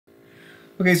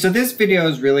Okay, so this video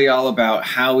is really all about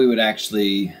how we would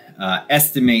actually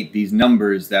estimate these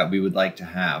numbers that we would like to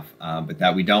have, but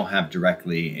that we don't have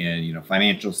directly in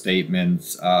financial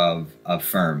statements of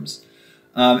firms.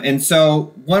 And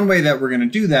so one way that we're going to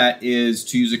do that is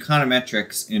to use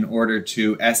econometrics in order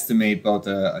to estimate both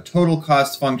a total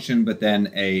cost function, but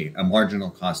then a marginal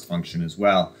cost function as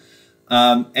well.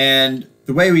 And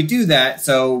the way we do that,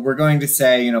 so we're going to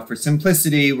say, for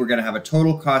simplicity, we're going to have a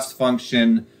total cost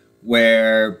function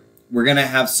where we're going to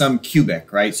have some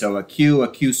cubic, right? So a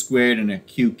q squared, and a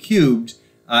q cubed,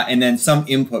 and then some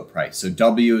input price. So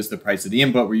W is the price of the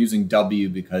input. We're using W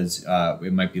because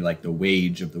it might be like the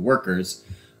wage of the workers.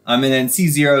 And then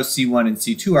C0, C1, and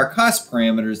C2 are cost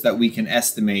parameters that we can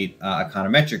estimate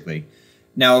econometrically.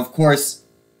 Now, of course,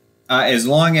 as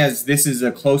long as this is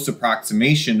a close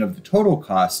approximation of the total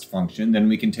cost function, then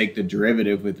we can take the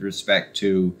derivative with respect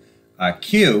to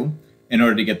Q in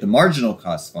order to get the marginal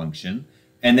cost function.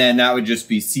 And then that would just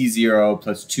be C0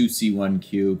 plus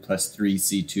 2C1Q plus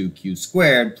 3C2Q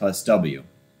squared plus W.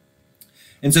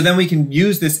 And so then we can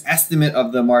use this estimate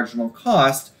of the marginal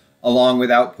cost along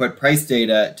with output price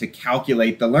data to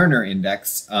calculate the learner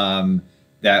index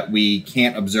that we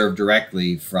can't observe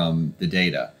directly from the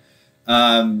data.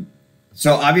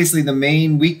 So obviously the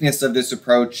main weakness of this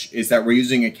approach is that we're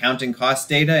using accounting cost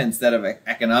data instead of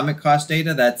economic cost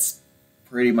data. That's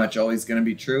pretty much always going to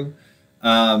be true,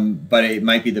 but it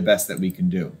might be the best that we can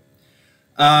do.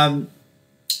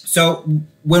 So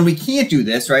when we can't do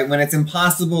this, right, when it's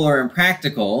impossible or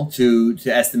impractical to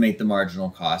estimate the marginal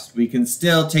cost, we can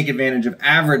still take advantage of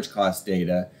average cost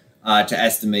data to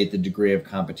estimate the degree of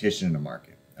competition in a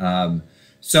market.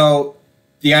 So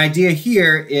the idea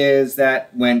here is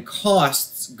that when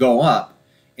costs go up,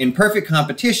 in perfect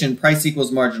competition, price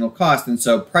equals marginal cost, and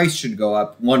so price should go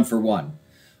up 1 for 1.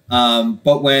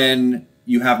 But when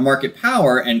you have market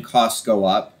power and costs go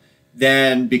up,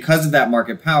 then because of that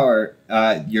market power,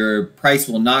 your price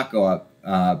will not go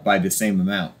up by the same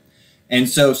amount. And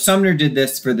so Sumner did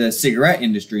this for the cigarette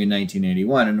industry in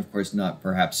 1981, and of course not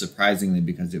perhaps surprisingly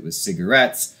because it was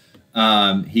cigarettes.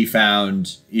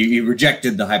 He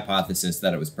rejected the hypothesis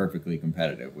that it was perfectly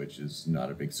competitive, which is not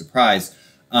a big surprise.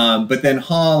 But then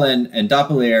Hall and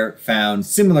Doppler found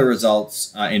similar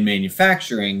results in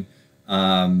manufacturing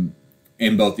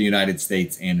in both the United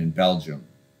States and in Belgium.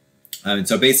 And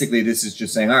so basically this is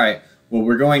just saying, all right, well,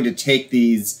 we're going to take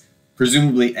these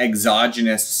presumably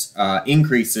exogenous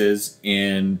increases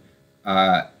in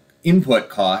input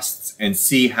costs and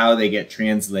see how they get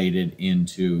translated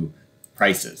into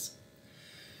prices.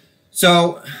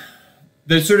 So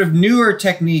the sort of newer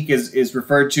technique is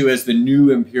referred to as the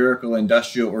new empirical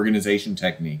industrial organization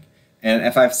technique. And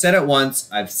if I've said it once,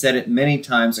 I've said it many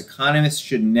times, economists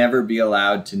should never be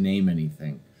allowed to name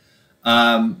anything.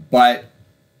 But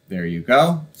there you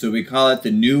go. So we call it the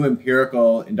new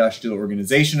empirical industrial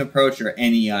organization approach, or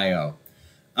NEIO.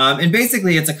 And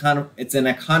basically it's an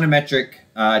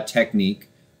econometric technique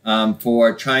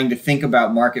for trying to think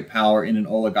about market power in an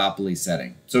oligopoly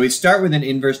setting. So we start with an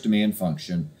inverse demand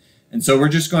function. And so we're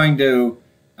just going to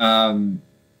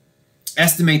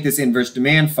estimate this inverse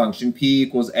demand function, P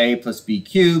equals A plus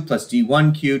BQ plus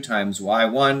D1Q times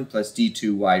Y1 plus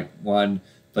D2Y1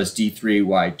 plus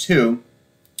D3Y2,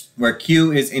 where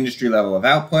Q is industry level of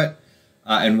output,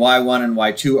 and Y1 and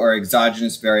Y2 are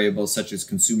exogenous variables such as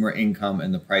consumer income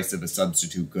and the price of a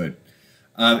substitute good.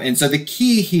 And so the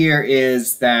key here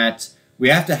is that we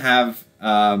have to have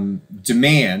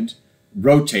demand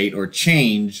rotate or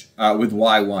change with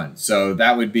Y1. So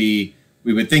that would be,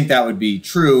 we would think that would be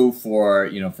true for,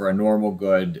 for a normal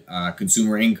good.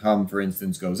 Consumer income, for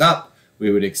instance, goes up. We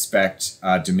would expect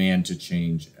demand to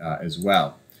change as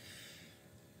well.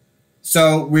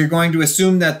 So we're going to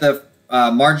assume that the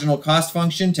marginal cost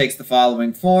function takes the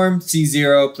following form: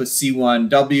 C0 plus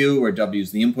C1W, where W is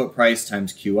the input price,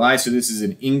 times QI. So this is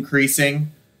an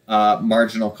increasing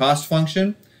marginal cost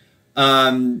function.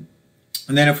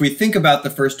 And then if we think about the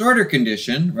first order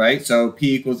condition, right, so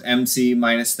P equals MC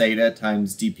minus theta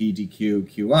times dP dQ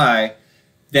QI,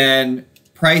 then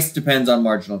price depends on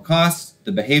marginal cost,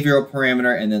 the behavioral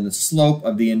parameter, and then the slope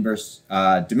of the inverse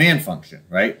demand function,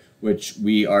 right, which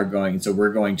we are going, so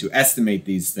we're going to estimate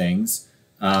these things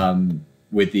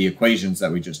with the equations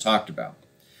that we just talked about.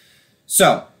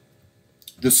 So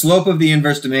the slope of the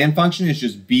inverse demand function is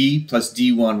just B plus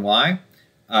D1Y,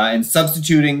 and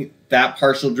substituting that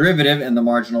partial derivative and the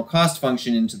marginal cost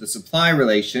function into the supply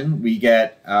relation, we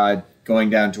get, going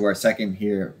down to our second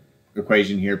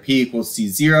equation here, P equals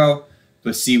C0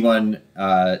 plus C1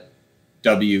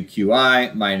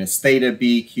 WQI minus theta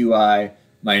BQI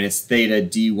minus theta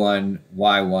D1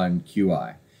 Y1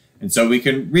 QI. And so we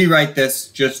can rewrite this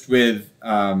just with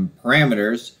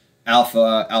parameters,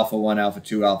 alpha, alpha 1, alpha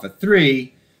 2, alpha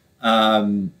 3,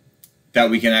 that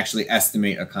we can actually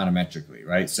estimate econometrically,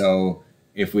 right? So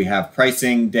if we have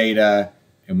pricing data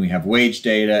and we have wage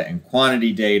data and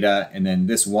quantity data, and then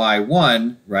this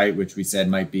Y1, right, which we said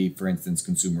might be, for instance,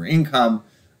 consumer income,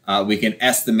 we can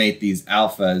estimate these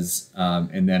alphas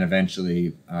and then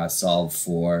eventually solve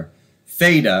for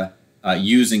theta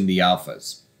using the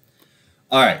alphas.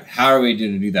 All right, how are we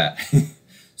going to do that?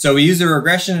 So we use a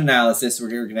regression analysis. We're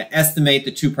going to estimate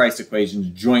the two price equations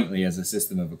jointly as a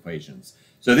system of equations.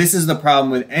 So this is the problem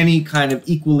with any kind of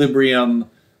equilibrium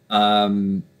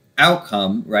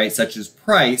outcome, right, such as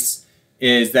price,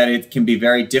 is that it can be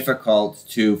very difficult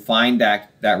to find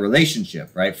that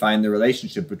relationship, right? Find the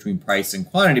relationship between price and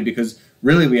quantity, because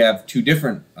really we have two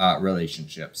different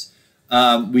relationships.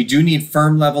 We do need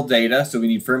firm level data. So we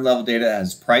need firm level data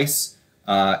as price,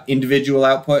 individual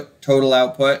output, total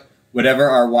output, whatever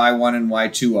our Y1 and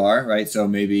Y2 are, right? So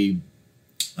maybe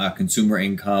consumer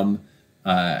income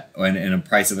and a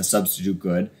price of a substitute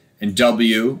good, and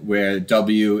W, where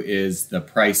W is the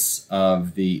price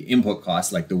of the input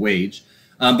cost, like the wage.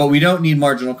 But we don't need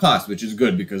marginal cost, which is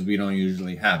good because we don't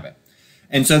usually have it.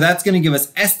 And so that's going to give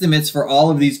us estimates for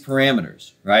all of these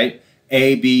parameters, right?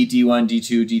 A, B, D1,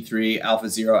 D2, D3, alpha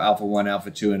 0, alpha 1,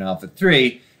 alpha 2, and alpha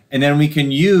 3. And then we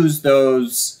can use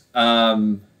those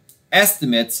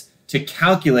estimates to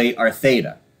calculate our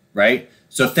theta, right?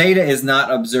 So theta is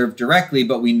not observed directly,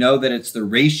 but we know that it's the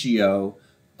ratio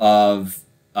of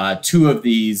two of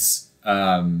these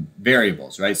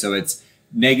variables, right? So it's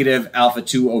negative alpha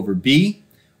 2 over B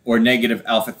or negative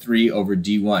alpha 3 over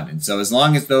D1. And so as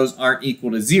long as those aren't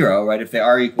equal to 0, right? If they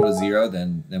are equal to 0,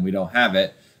 then we don't have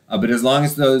it. But as long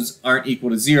as those aren't equal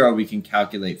to 0, we can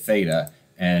calculate theta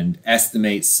and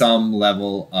estimate some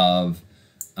level of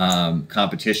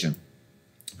competition.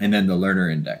 And then the learner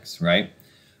index, right?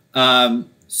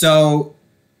 So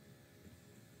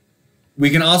we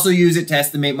can also use it to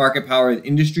estimate market power with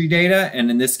industry data.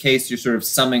 And in this case, you're sort of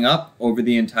summing up over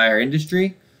the entire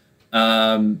industry.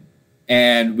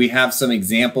 And we have some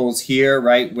examples here,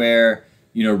 right, where,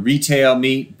 you know, retail,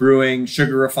 meat, brewing,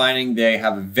 sugar refining, they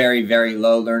have a very, very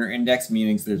low learner index,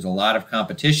 meaning there's a lot of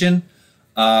competition.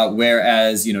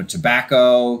 Whereas, you know,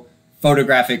 tobacco,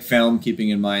 photographic film, keeping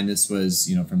in mind this was,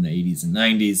 you know, from the 80s and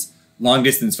 90s, long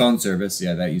distance phone service,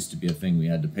 yeah, that used to be a thing we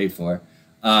had to pay for,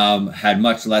 had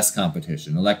much less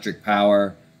competition. Electric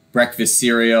power, breakfast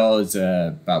cereal is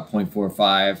about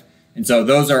 0.45. And so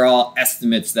those are all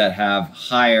estimates that have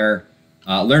higher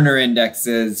learner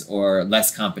indexes or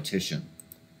less competition.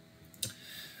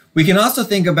 We can also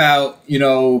think about, you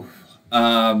know,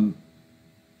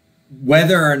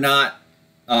 whether or not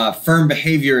firm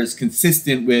behavior is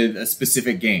consistent with a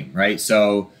specific game, right?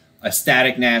 So a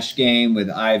static Nash game with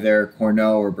either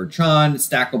Cournot or Bertrand,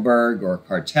 Stackelberg or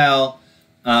Cartel,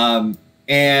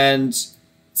 and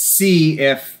see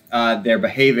if they're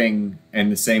behaving in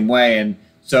the same way. And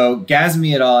so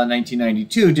Gazmi et al. In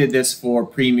 1992 did this for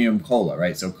premium cola,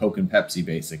 right? So Coke and Pepsi,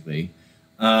 basically.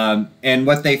 And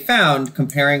what they found,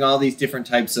 comparing all these different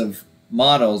types of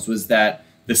models, was that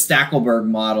the Stackelberg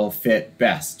model fit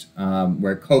best,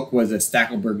 where Coke was a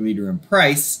Stackelberg leader in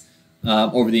price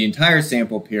over the entire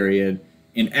sample period,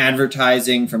 in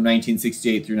advertising from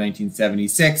 1968 through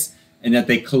 1976, and that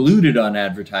they colluded on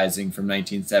advertising from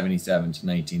 1977 to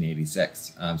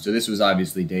 1986. So this was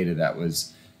obviously data that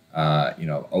was, you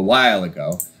know, a while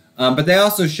ago. But they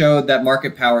also showed that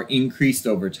market power increased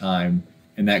over time,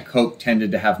 and that Coke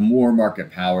tended to have more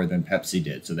market power than Pepsi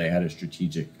did. So they had a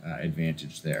strategic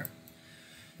advantage there.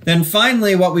 Then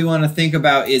finally, what we want to think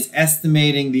about is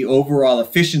estimating the overall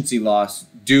efficiency loss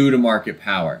due to market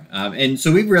power. And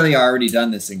so we've really already done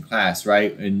this in class,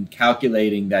 right? In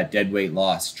calculating that deadweight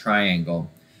loss triangle.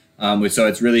 So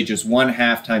it's really just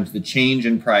 1/2 times the change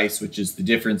in price, which is the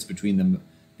difference between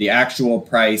the actual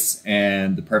price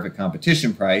and the perfect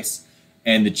competition price,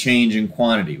 and the change in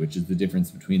quantity, which is the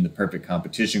difference between the perfect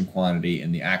competition quantity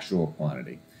and the actual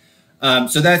quantity.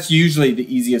 So that's usually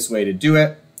the easiest way to do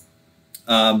it.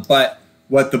 But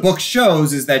what the book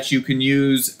shows is that you can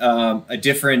use a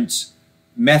different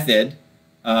method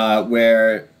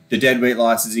where the deadweight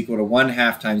loss is equal to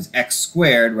 1/2 times x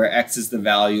squared, where x is the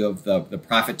value of the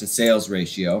profit to sales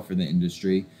ratio for the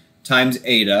industry, times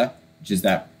eta, which is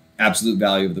that absolute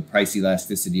value of the price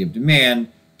elasticity of demand,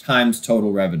 times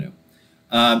total revenue.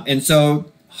 And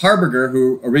so Harberger,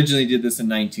 who originally did this in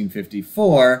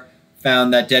 1954,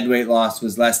 found that deadweight loss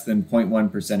was less than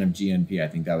 0.1% of GNP. I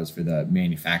think that was for the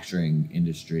manufacturing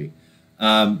industry.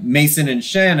 Mason and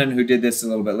Shannon, who did this a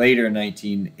little bit later in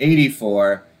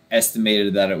 1984,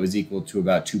 estimated that it was equal to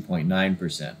about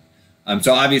 2.9%.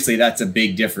 So obviously that's a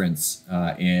big difference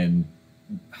in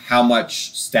how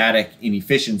much static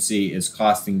inefficiency is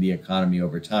costing the economy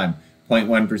over time.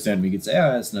 0.1%, we could say,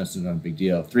 oh, that's not a big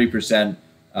deal. 3%,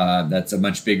 that's a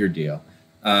much bigger deal.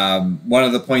 One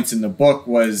of the points in the book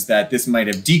was that this might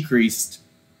have decreased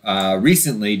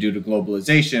recently due to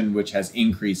globalization, which has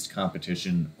increased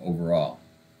competition overall.